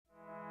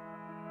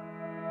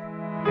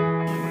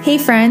Hey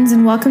friends,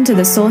 and welcome to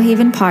the Soul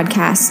Haven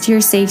podcast,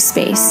 your safe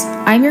space.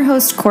 I'm your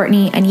host,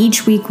 Courtney, and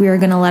each week we are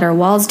going to let our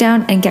walls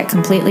down and get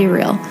completely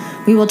real.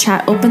 We will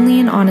chat openly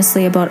and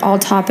honestly about all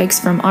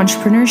topics from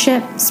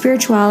entrepreneurship,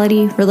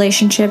 spirituality,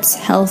 relationships,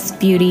 health,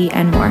 beauty,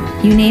 and more.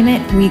 You name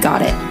it, we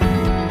got it.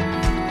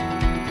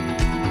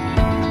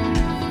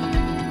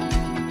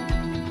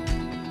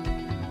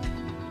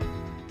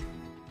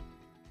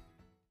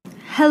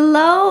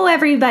 Hello,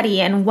 everybody,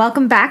 and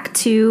welcome back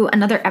to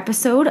another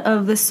episode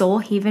of the Soul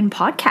Haven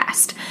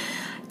podcast.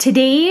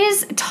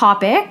 Today's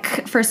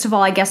topic, first of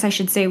all, I guess I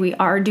should say we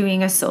are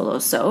doing a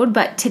solo-sode,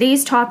 but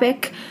today's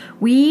topic,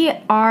 we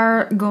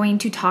are going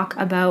to talk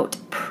about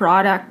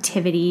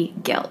productivity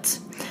guilt.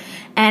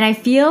 And I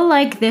feel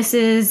like this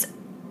is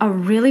a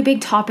really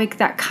big topic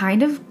that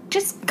kind of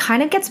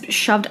gets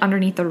shoved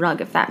underneath the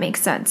rug, if that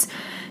makes sense.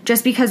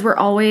 Just because we're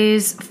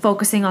always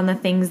focusing on the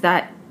things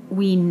that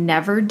we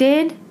never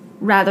did,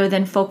 rather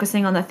than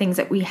focusing on the things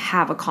that we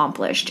have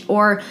accomplished,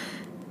 or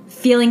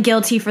feeling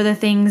guilty for the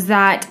things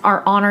that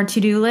are on our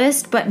to-do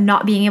list, but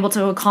not being able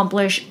to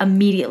accomplish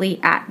immediately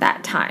at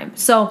that time.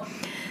 So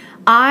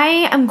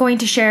I am going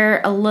to share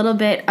a little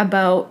bit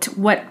about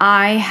what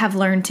I have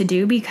learned to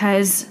do,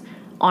 because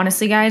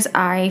honestly, guys,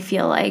 I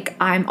feel like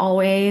I'm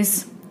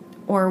always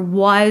or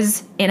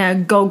was in a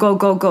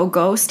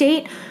go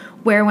state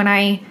where when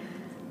I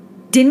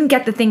didn't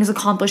get the things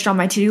accomplished on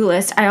my to-do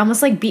list, I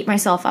almost beat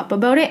myself up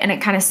about it, and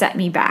it kind of set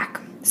me back.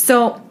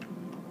 So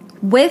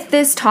with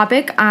this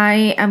topic,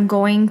 I am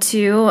going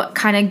to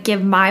kind of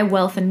give my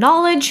wealth and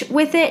knowledge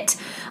with it.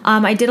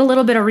 I did a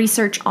little bit of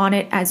research on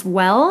it as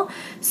well.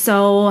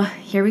 So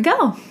here we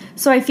go.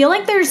 So I feel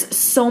like there's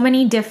so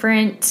many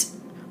different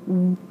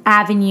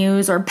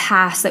avenues or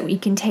paths that we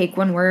can take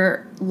when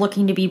we're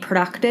looking to be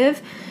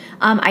productive.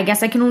 I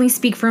guess I can only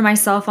speak for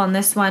myself on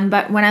this one,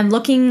 but when I'm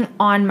looking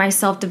on my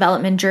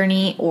self-development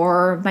journey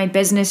or my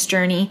business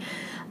journey,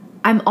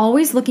 I'm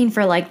always looking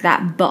for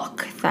that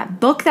book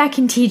that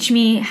can teach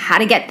me how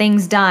to get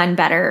things done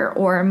better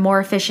or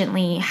more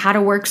efficiently, how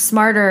to work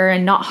smarter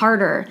and not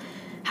harder,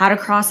 how to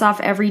cross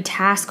off every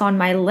task on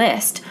my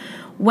list.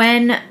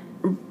 When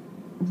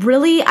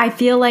really I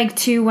feel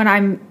like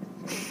and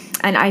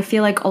I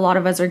feel like a lot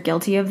of us are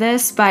guilty of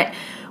this, but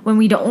when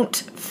we don't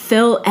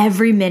fill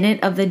every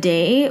minute of the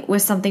day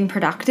with something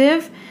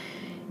productive,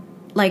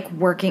 like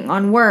working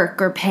on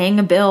work or paying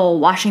a bill,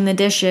 washing the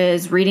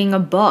dishes, reading a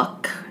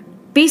book,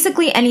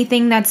 basically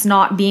anything that's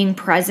not being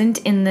present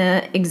in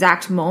the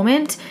exact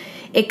moment,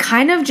 it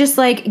kind of just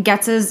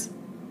gets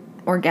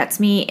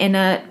me in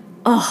a,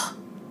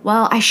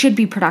 I should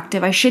be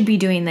productive. I should be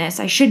doing this.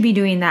 I should be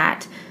doing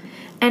that.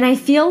 And I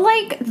feel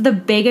like the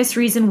biggest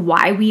reason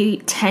why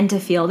we tend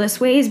to feel this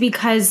way is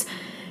because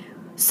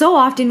so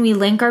often we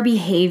link our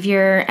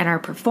behavior and our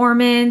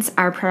performance,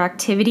 our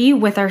productivity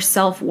with our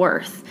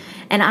self-worth.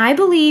 And I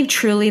believe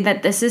truly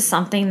that this is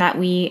something that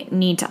we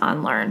need to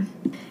unlearn.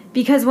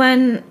 Because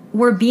when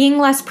we're being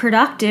less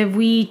productive,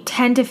 we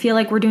tend to feel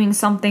like we're doing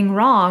something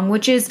wrong,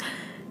 which is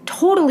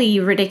totally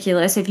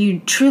ridiculous if you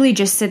truly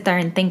just sit there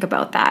and think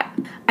about that.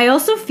 I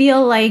also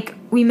feel like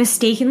we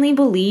mistakenly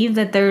believe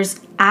that there's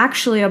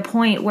actually a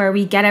point where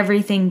we get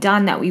everything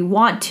done that we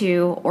want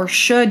to or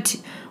should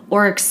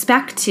or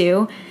expect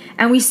to,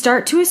 and we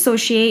start to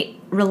associate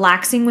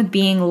relaxing with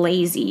being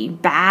lazy,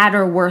 bad,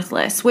 or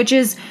worthless, which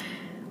is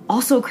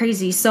also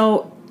crazy.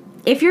 So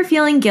if you're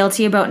feeling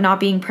guilty about not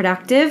being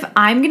productive,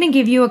 I'm going to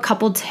give you a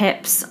couple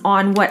tips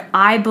on what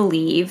I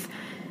believe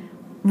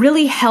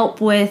really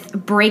help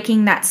with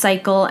breaking that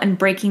cycle and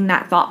breaking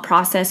that thought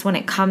process when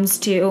it comes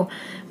to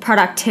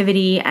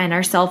productivity and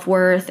our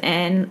self-worth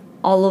and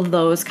all of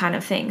those kind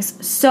of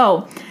things.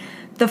 So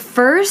the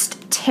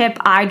first tip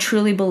I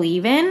truly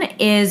believe in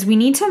is we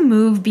need to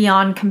move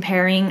beyond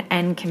comparing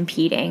and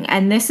competing.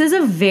 And this is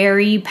a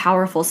very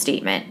powerful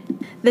statement.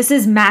 This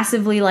is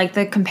massively like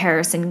the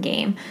comparison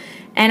game.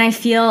 And I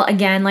feel,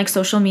 again, like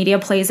social media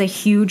plays a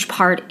huge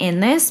part in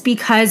this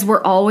because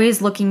we're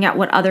always looking at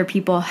what other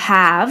people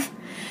have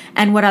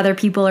and what other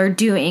people are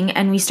doing,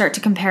 and we start to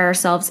compare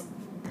ourselves.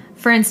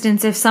 For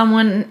instance, if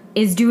someone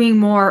is doing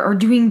more or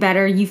doing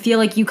better, you feel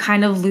like you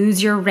kind of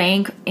lose your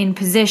rank in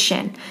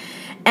position.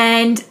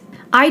 And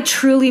I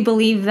truly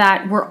believe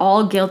that we're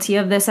all guilty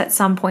of this at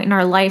some point in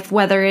our life,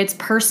 whether it's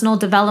personal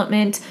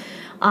development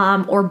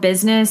or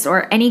business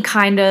or any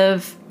kind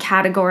of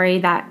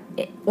category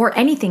or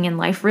anything in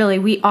life, really.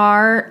 We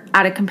are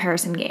at a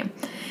comparison game.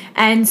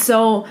 And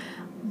so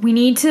we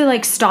need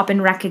to stop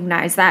and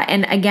recognize that.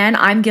 And again,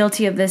 I'm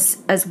guilty of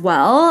this as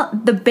well.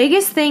 The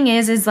biggest thing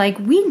is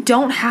we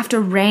don't have to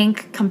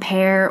rank,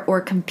 compare,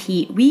 or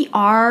compete. We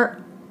are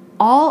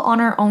all on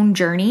our own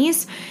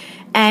journeys.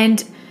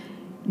 And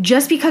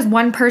just because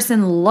one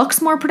person looks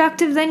more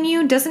productive than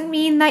you doesn't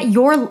mean that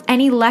you're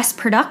any less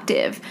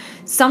productive.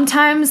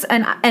 Sometimes,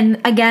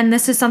 and again,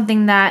 this is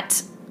something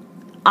that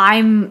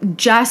I'm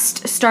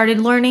just started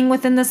learning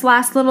within this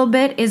last little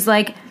bit, is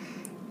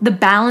the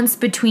balance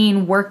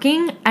between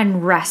working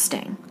and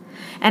resting.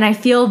 And I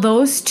feel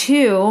those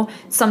two,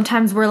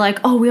 sometimes we're like,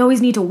 oh, we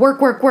always need to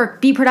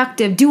work, be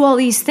productive, do all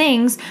these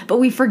things, but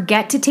we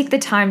forget to take the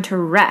time to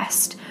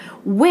rest,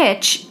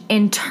 which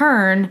in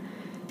turn,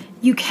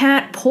 you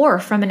can't pour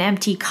from an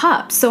empty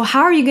cup. So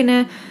how are you going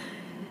to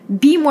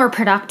be more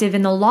productive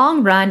in the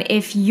long run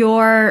if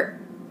you're,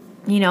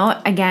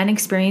 again,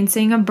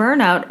 experiencing a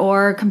burnout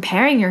or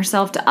comparing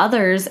yourself to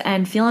others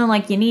and feeling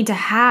like you need to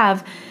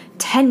have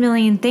 10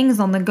 million things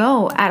on the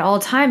go at all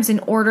times in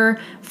order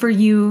for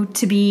you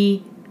to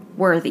be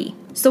worthy?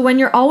 So when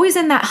you're always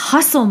in that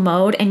hustle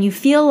mode and you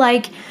feel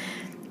like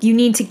you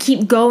need to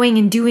keep going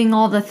and doing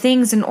all the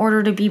things in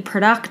order to be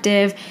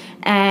productive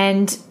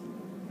and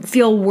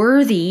feel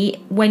worthy,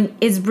 when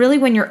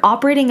you're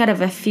operating out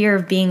of a fear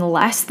of being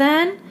less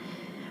than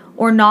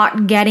or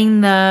not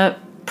getting the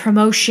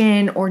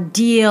promotion or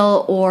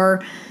deal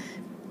or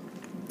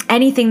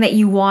anything that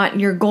you want,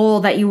 your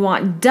goal that you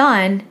want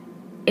done,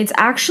 it's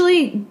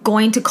actually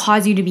going to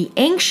cause you to be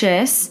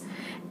anxious,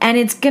 and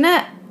it's going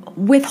to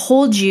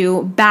withhold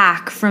you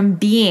back from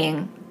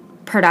being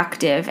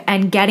productive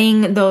and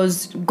getting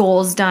those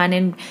goals done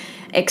and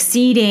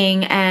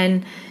exceeding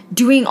and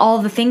doing all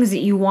the things that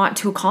you want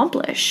to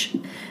accomplish.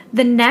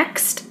 The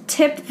next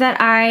tip that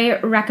I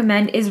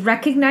recommend is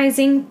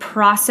recognizing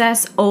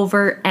process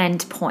over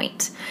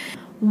endpoint.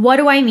 What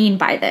do I mean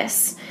by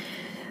this?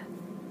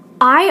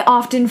 I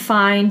often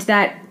find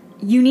that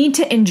you need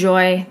to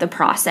enjoy the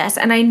process.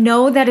 And I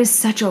know that is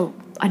such an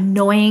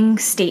annoying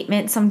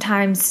statement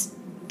sometimes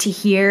to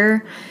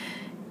hear.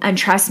 And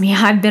trust me,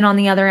 I've been on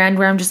the other end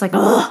where I'm just like,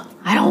 oh,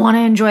 I don't want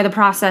to enjoy the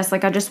process.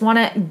 Like, I just want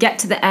to get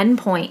to the end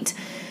point.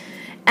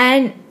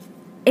 And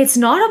it's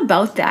not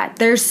about that.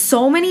 There's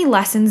so many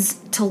lessons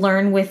to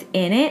learn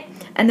within it.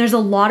 And there's a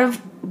lot of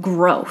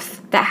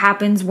growth that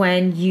happens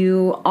when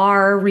you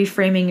are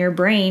reframing your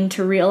brain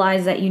to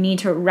realize that you need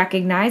to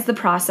recognize the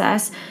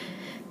process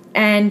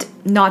and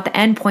not the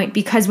end point.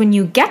 Because when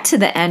you get to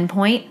the end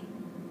point,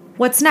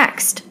 what's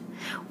next?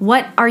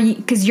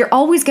 Because you're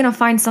always going to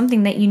find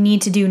something that you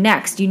need to do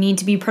next. You need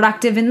to be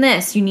productive in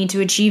this. You need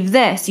to achieve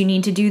this. You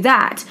need to do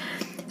that.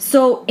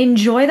 So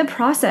enjoy the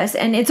process,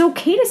 and it's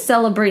okay to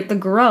celebrate the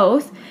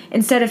growth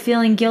instead of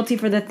feeling guilty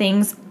for the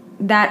things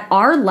that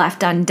are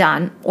left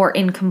undone or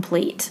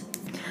incomplete.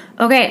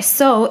 Okay,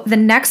 so the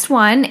next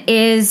one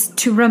is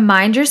to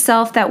remind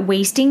yourself that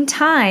wasting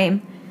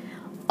time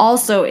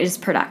also is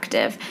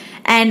productive.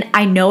 And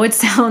I know it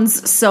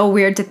sounds so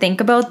weird to think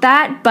about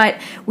that, but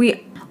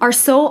we are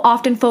so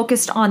often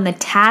focused on the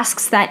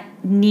tasks that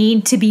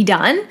need to be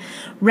done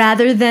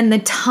rather than the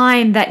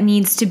time that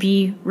needs to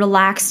be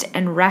relaxed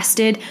and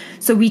rested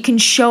so we can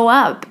show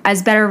up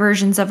as better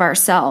versions of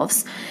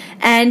ourselves.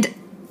 And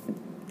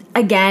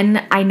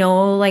again, I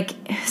know like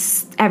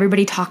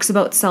everybody talks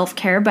about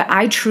self-care, but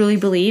I truly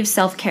believe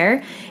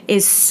self-care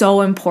is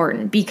so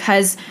important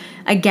because,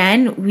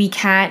 again, we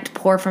can't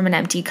pour from an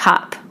empty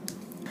cup.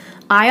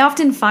 I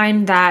often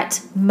find that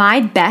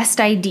my best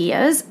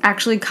ideas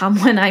actually come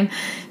when I'm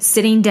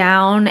sitting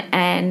down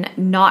and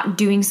not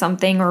doing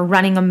something or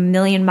running a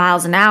million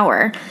miles an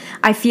hour.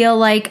 I feel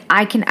like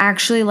I can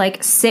actually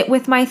sit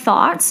with my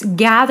thoughts,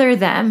 gather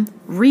them,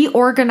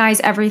 reorganize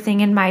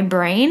everything in my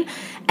brain,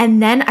 and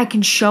then I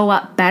can show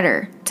up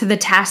better to the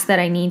task that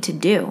I need to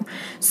do.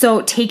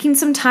 So taking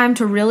some time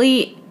to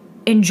really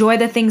enjoy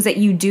the things that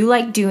you do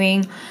like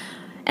doing,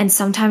 and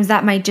sometimes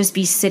that might just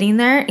be sitting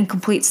there in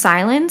complete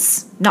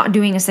silence, not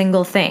doing a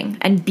single thing,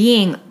 and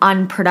being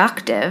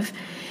unproductive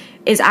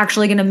is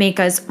actually going to make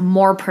us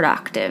more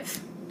productive.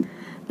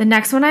 The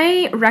next one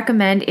I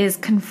recommend is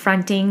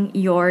confronting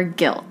your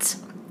guilt.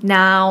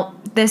 Now,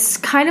 this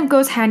kind of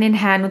goes hand in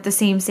hand with the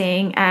same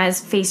saying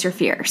as face your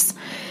fears.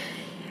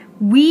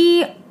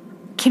 We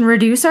can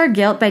reduce our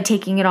guilt by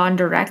taking it on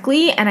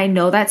directly, and I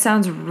know that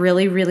sounds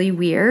really, really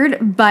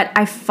weird, but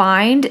I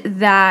find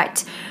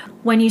that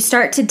when you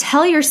start to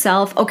tell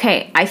yourself,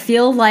 okay, I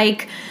feel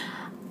like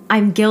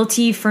I'm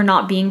guilty for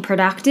not being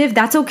productive,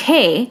 that's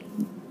okay.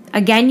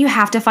 Again, you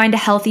have to find a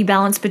healthy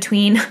balance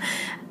between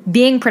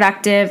being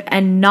productive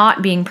and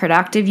not being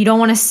productive. You don't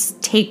want to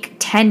take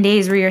 10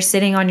 days where you're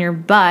sitting on your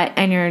butt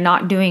and you're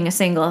not doing a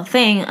single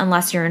thing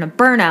unless you're in a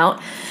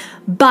burnout.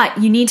 But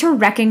you need to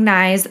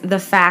recognize the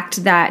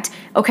fact that,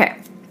 okay,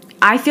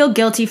 I feel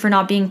guilty for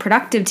not being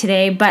productive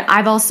today, but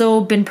I've also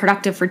been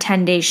productive for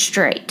 10 days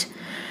straight.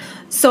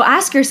 So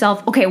ask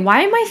yourself, okay,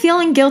 why am I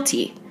feeling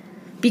guilty?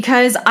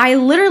 Because I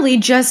literally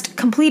just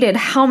completed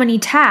how many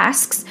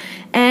tasks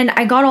and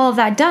I got all of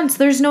that done. So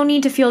there's no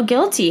need to feel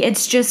guilty.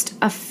 It's just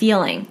a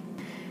feeling.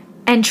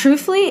 And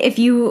truthfully, if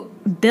you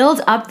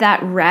build up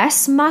that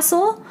rest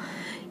muscle,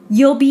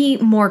 you'll be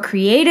more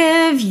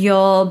creative,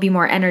 you'll be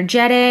more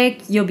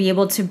energetic, you'll be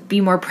able to be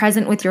more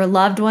present with your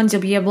loved ones,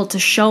 you'll be able to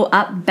show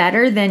up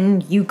better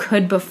than you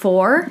could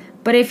before.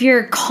 But if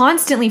you're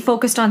constantly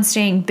focused on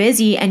staying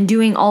busy and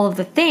doing all of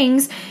the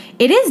things,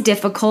 it is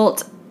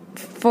difficult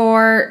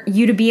for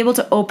you to be able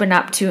to open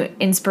up to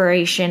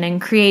inspiration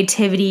and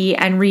creativity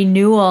and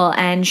renewal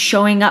and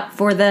showing up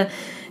for the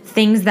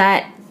things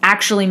that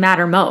actually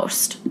matter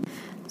most.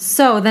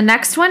 So the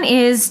next one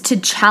is to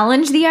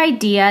challenge the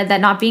idea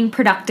that not being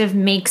productive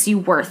makes you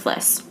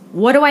worthless.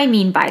 What do I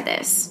mean by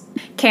this?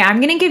 Okay, I'm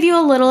going to give you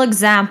a little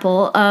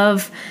example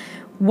of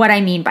what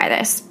I mean by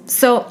this.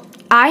 So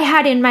I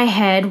had in my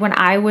head when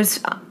I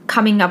was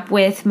coming up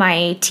with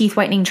my teeth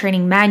whitening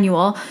training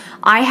manual,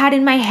 I had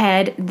in my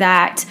head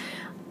that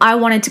I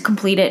wanted to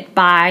complete it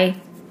by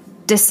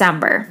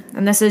December.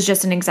 And this is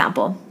just an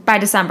example. By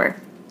December.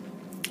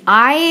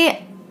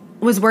 I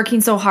was working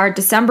so hard.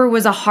 December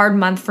was a hard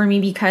month for me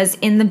because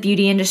in the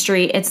beauty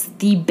industry, it's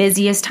the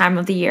busiest time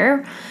of the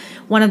year,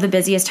 one of the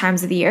busiest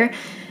times of the year.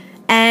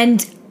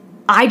 And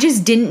I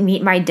just didn't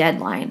meet my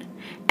deadline.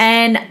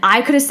 And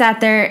I could have sat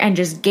there and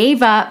just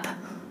gave up,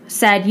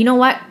 said, you know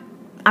what?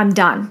 I'm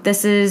done.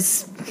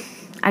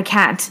 I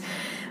can't.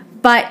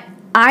 But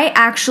I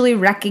actually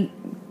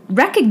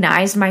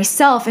recognized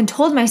myself and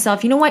told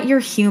myself, you know what? You're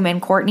human,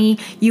 Courtney.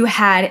 You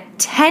had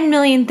 10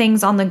 million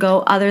things on the go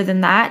other than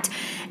that.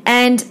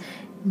 And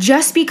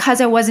just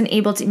because I wasn't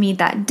able to meet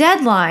that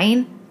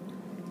deadline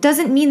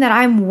doesn't mean that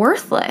I'm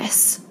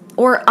worthless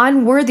or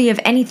unworthy of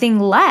anything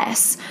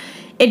less.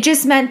 It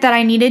just meant that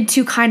I needed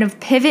to kind of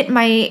pivot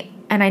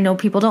and I know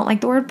people don't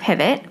like the word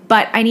pivot,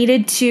 but I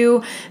needed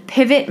to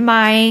pivot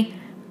my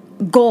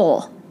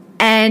goal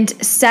and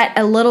set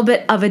a little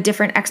bit of a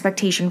different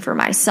expectation for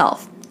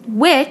myself,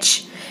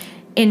 which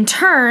in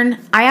turn,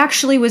 I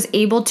actually was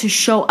able to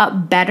show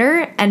up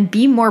better and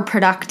be more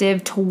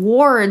productive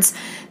towards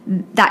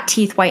that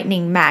teeth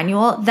whitening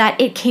manual, that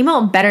it came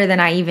out better than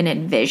I even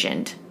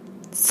envisioned.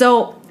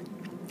 So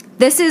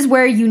this is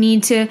where you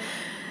need to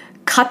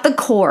cut the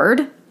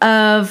cord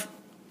of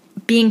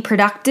being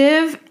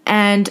productive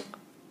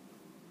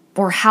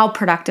or how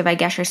productive, I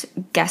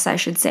guess I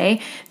should say.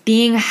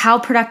 Being how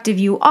productive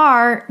you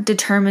are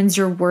determines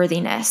your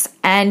worthiness.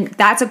 And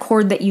that's a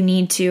cord that you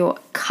need to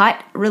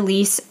cut,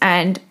 release,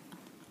 and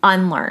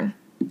unlearn.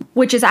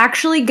 Which is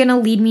actually going to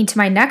lead me to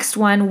my next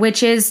one,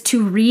 which is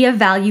to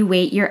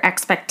reevaluate your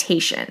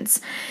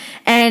expectations.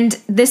 And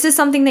this is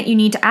something that you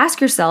need to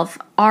ask yourself.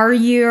 Are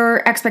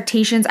your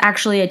expectations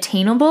actually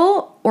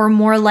attainable or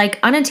more like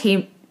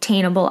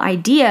unattainable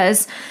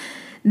ideas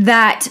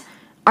that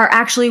are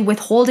actually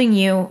withholding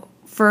you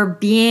for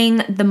being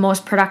the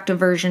most productive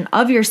version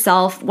of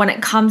yourself when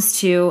it comes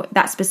to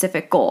that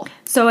specific goal?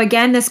 So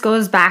again, this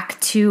goes back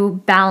to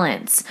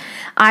balance.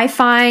 I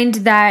find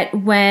that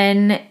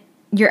when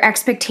your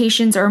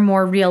expectations are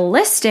more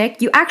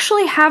realistic, you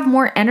actually have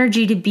more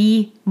energy to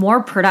be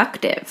more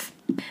productive.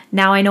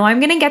 Now, I know I'm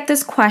going to get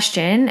this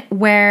question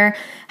where,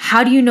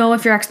 how do you know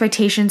if your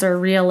expectations are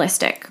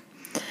realistic?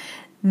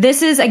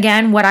 This is,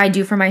 again, what I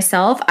do for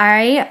myself.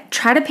 I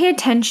try to pay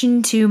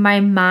attention to my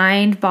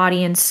mind,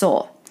 body, and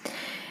soul.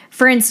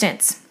 For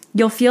instance,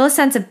 you'll feel a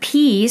sense of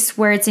peace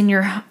where it's in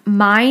your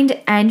mind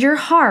and your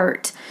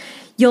heart.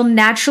 You'll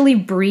naturally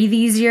breathe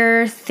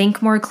easier,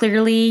 think more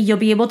clearly. You'll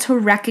be able to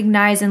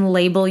recognize and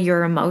label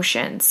your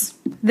emotions.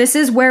 This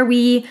is where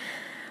we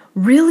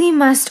really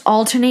must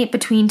alternate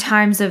between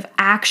times of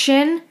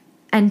action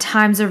and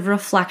times of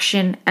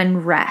reflection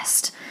and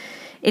rest.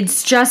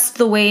 It's just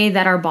the way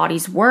that our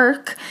bodies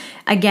work.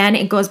 Again,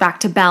 it goes back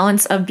to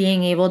balance of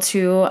being able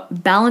to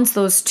balance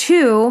those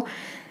two.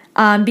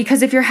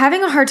 Because if you're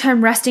having a hard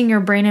time resting your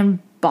brain and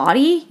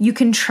body, you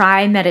can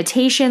try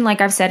meditation,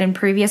 like I've said in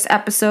previous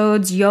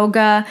episodes.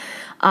 Yoga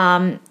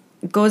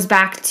goes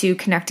back to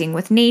connecting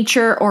with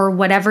nature or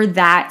whatever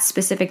that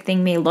specific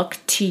thing may look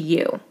to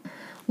you.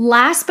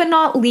 Last but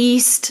not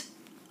least,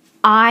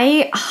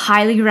 I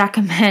highly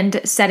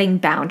recommend setting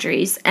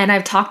boundaries. And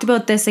I've talked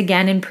about this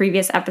again in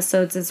previous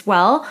episodes as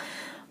well.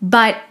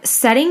 But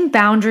setting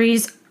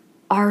boundaries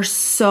are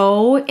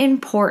so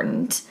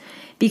important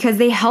because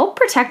they help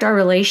protect our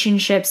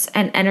relationships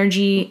and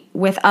energy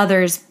with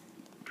others.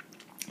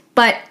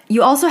 But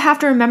you also have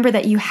to remember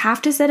that you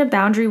have to set a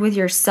boundary with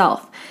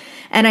yourself.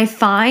 And I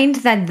find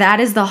that that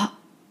is the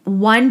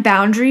one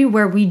boundary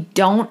where we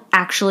don't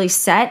actually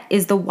set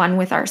is the one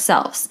with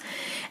ourselves.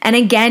 And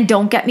again,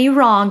 don't get me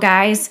wrong,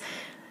 guys.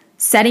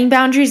 Setting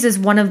boundaries is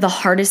one of the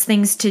hardest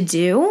things to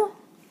do.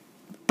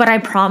 But I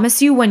promise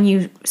you, when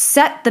you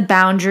set the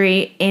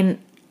boundary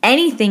in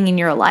anything in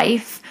your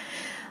life,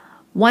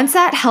 once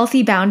that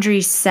healthy boundary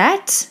is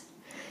set,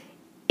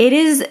 it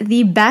is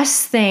the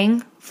best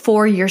thing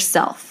for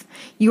yourself.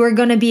 You are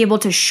going to be able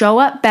to show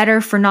up better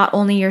for not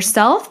only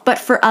yourself, but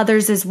for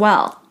others as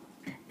well.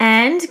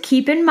 And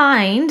keep in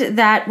mind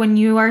that when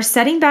you are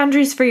setting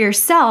boundaries for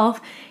yourself,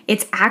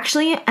 it's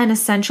actually an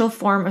essential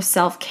form of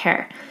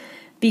self-care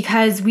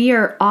because we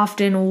are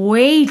often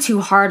way too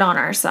hard on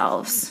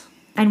ourselves.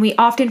 And we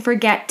often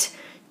forget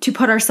to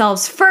put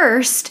ourselves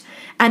first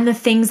and the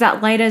things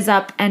that light us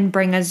up and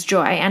bring us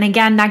joy. And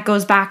again, that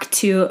goes back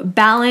to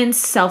balance,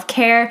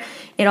 self-care.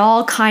 It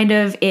all kind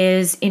of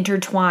is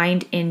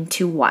intertwined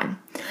into one.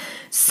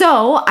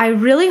 So I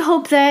really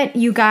hope that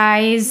you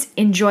guys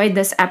enjoyed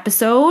this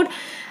episode.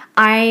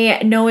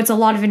 I know it's a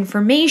lot of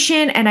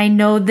information, and I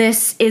know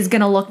this is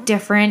going to look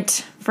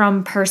different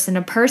from person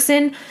to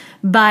person,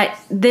 but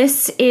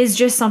this is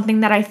just something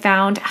that I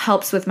found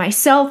helps with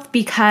myself,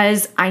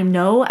 because I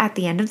know at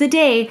the end of the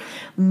day,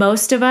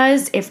 most of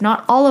us, if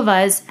not all of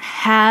us,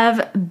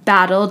 have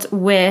battled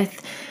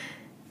with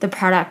the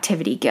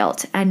productivity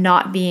guilt and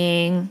not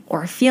being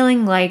or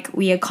feeling like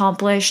we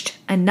accomplished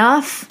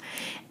enough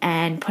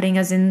and putting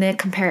us in the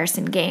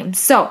comparison game.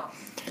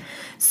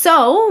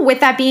 So with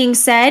that being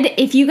said,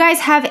 if you guys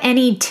have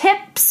any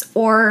tips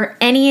or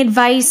any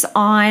advice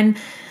on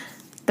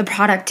the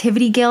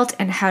productivity guilt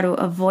and how to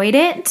avoid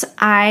it,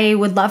 I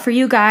would love for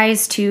you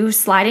guys to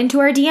slide into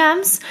our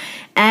DMs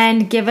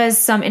and give us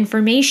some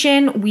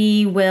information.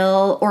 We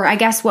will, or I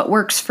guess what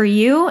works for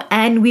you,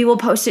 and we will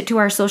post it to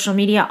our social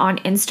media on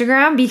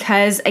Instagram,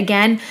 because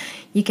again,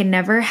 you can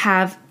never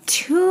have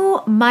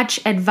too much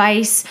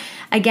advice.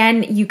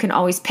 Again, you can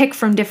always pick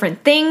from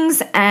different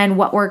things and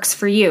what works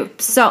for you.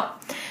 So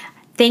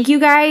thank you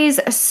guys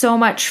so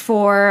much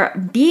for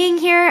being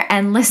here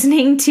and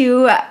listening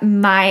to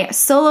my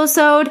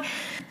solo-sode.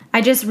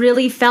 I just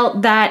really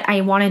felt that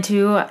I wanted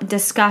to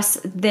discuss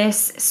this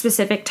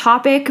specific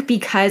topic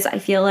because I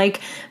feel like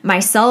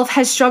myself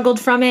has struggled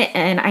from it,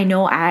 and I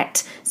know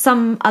at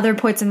some other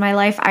points in my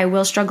life I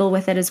will struggle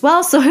with it as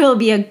well. So it'll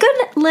be a good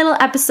little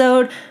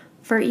episode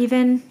for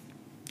even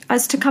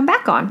us to come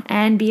back on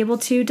and be able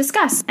to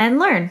discuss and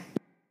learn.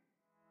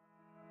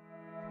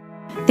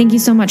 Thank you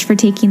so much for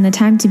taking the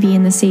time to be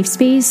in the safe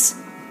space.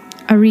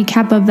 A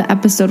recap of the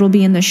episode will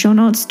be in the show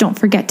notes. Don't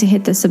forget to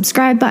hit the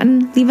subscribe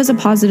button. Leave us a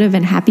positive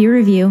and happy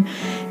review.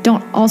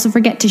 Don't also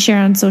forget to share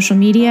on social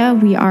media.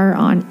 We are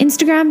on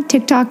Instagram,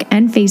 TikTok,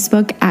 and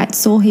Facebook at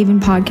Soul Haven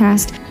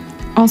Podcast.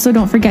 Also,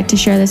 don't forget to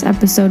share this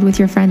episode with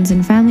your friends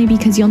and family,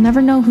 because you'll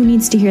never know who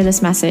needs to hear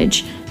this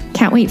message.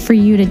 Can't wait for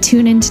you to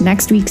tune in to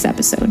next week's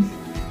episode.